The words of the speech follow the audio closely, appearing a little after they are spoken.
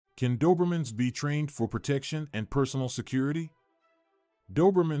Can Dobermans be trained for protection and personal security?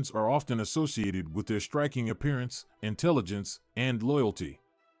 Dobermans are often associated with their striking appearance, intelligence, and loyalty.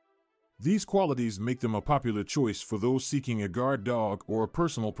 These qualities make them a popular choice for those seeking a guard dog or a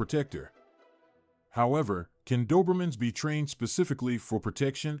personal protector. However, can Dobermans be trained specifically for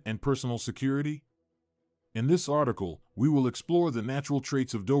protection and personal security? In this article, we will explore the natural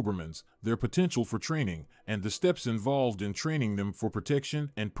traits of Dobermans, their potential for training, and the steps involved in training them for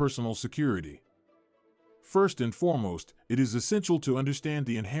protection and personal security. First and foremost, it is essential to understand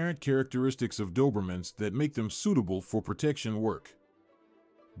the inherent characteristics of Dobermans that make them suitable for protection work.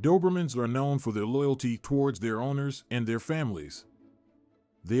 Dobermans are known for their loyalty towards their owners and their families.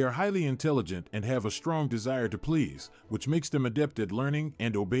 They are highly intelligent and have a strong desire to please, which makes them adept at learning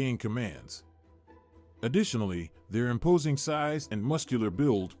and obeying commands. Additionally, their imposing size and muscular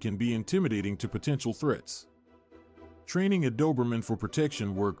build can be intimidating to potential threats. Training a Doberman for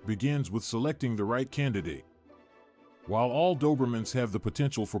protection work begins with selecting the right candidate. While all Dobermans have the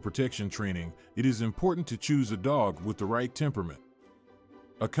potential for protection training, it is important to choose a dog with the right temperament.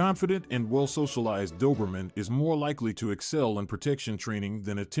 A confident and well-socialized Doberman is more likely to excel in protection training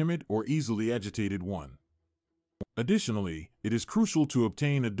than a timid or easily agitated one. Additionally, it is crucial to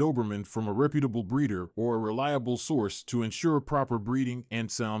obtain a Doberman from a reputable breeder or a reliable source to ensure proper breeding and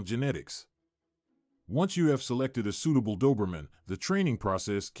sound genetics. Once you have selected a suitable Doberman, the training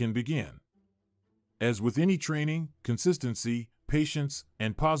process can begin. As with any training, consistency, patience,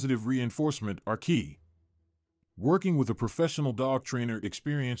 and positive reinforcement are key. Working with a professional dog trainer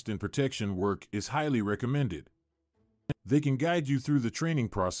experienced in protection work is highly recommended. They can guide you through the training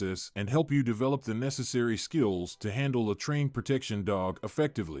process and help you develop the necessary skills to handle a trained protection dog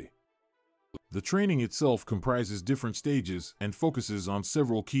effectively. The training itself comprises different stages and focuses on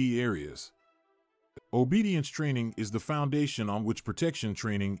several key areas. Obedience training is the foundation on which protection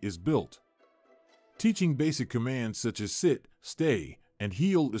training is built. Teaching basic commands such as sit, stay, and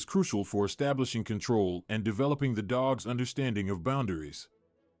heel is crucial for establishing control and developing the dog's understanding of boundaries.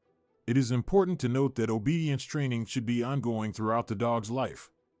 It is important to note that obedience training should be ongoing throughout the dog's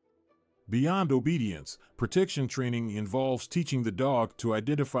life. Beyond obedience, protection training involves teaching the dog to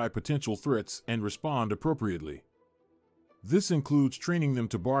identify potential threats and respond appropriately. This includes training them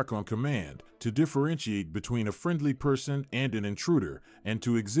to bark on command, to differentiate between a friendly person and an intruder, and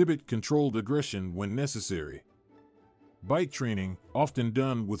to exhibit controlled aggression when necessary. Bite training, often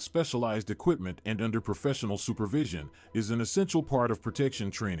done with specialized equipment and under professional supervision, is an essential part of protection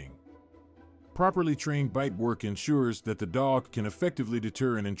training. Properly trained bite work ensures that the dog can effectively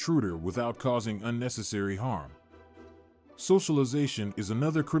deter an intruder without causing unnecessary harm. Socialization is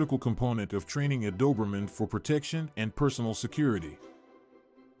another critical component of training a Doberman for protection and personal security.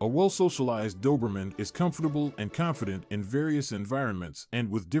 A well-socialized Doberman is comfortable and confident in various environments and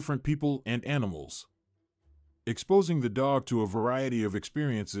with different people and animals. Exposing the dog to a variety of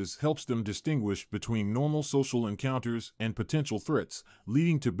experiences helps them distinguish between normal social encounters and potential threats,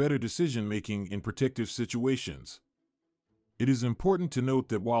 leading to better decision-making in protective situations. It is important to note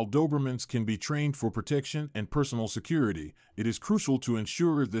that while Dobermans can be trained for protection and personal security, it is crucial to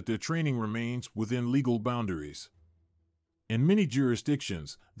ensure that their training remains within legal boundaries. In many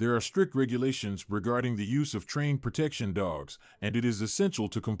jurisdictions, there are strict regulations regarding the use of trained protection dogs, and it is essential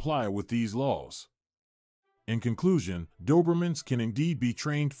to comply with these laws. In conclusion, Dobermans can indeed be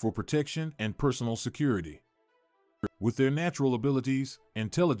trained for protection and personal security. With their natural abilities,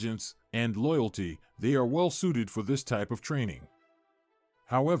 intelligence, and loyalty, they are well suited for this type of training.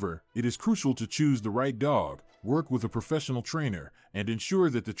 However, it is crucial to choose the right dog, work with a professional trainer, and ensure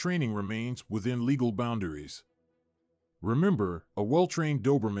that the training remains within legal boundaries. Remember, a well-trained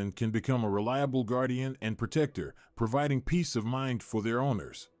Doberman can become a reliable guardian and protector, providing peace of mind for their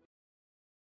owners.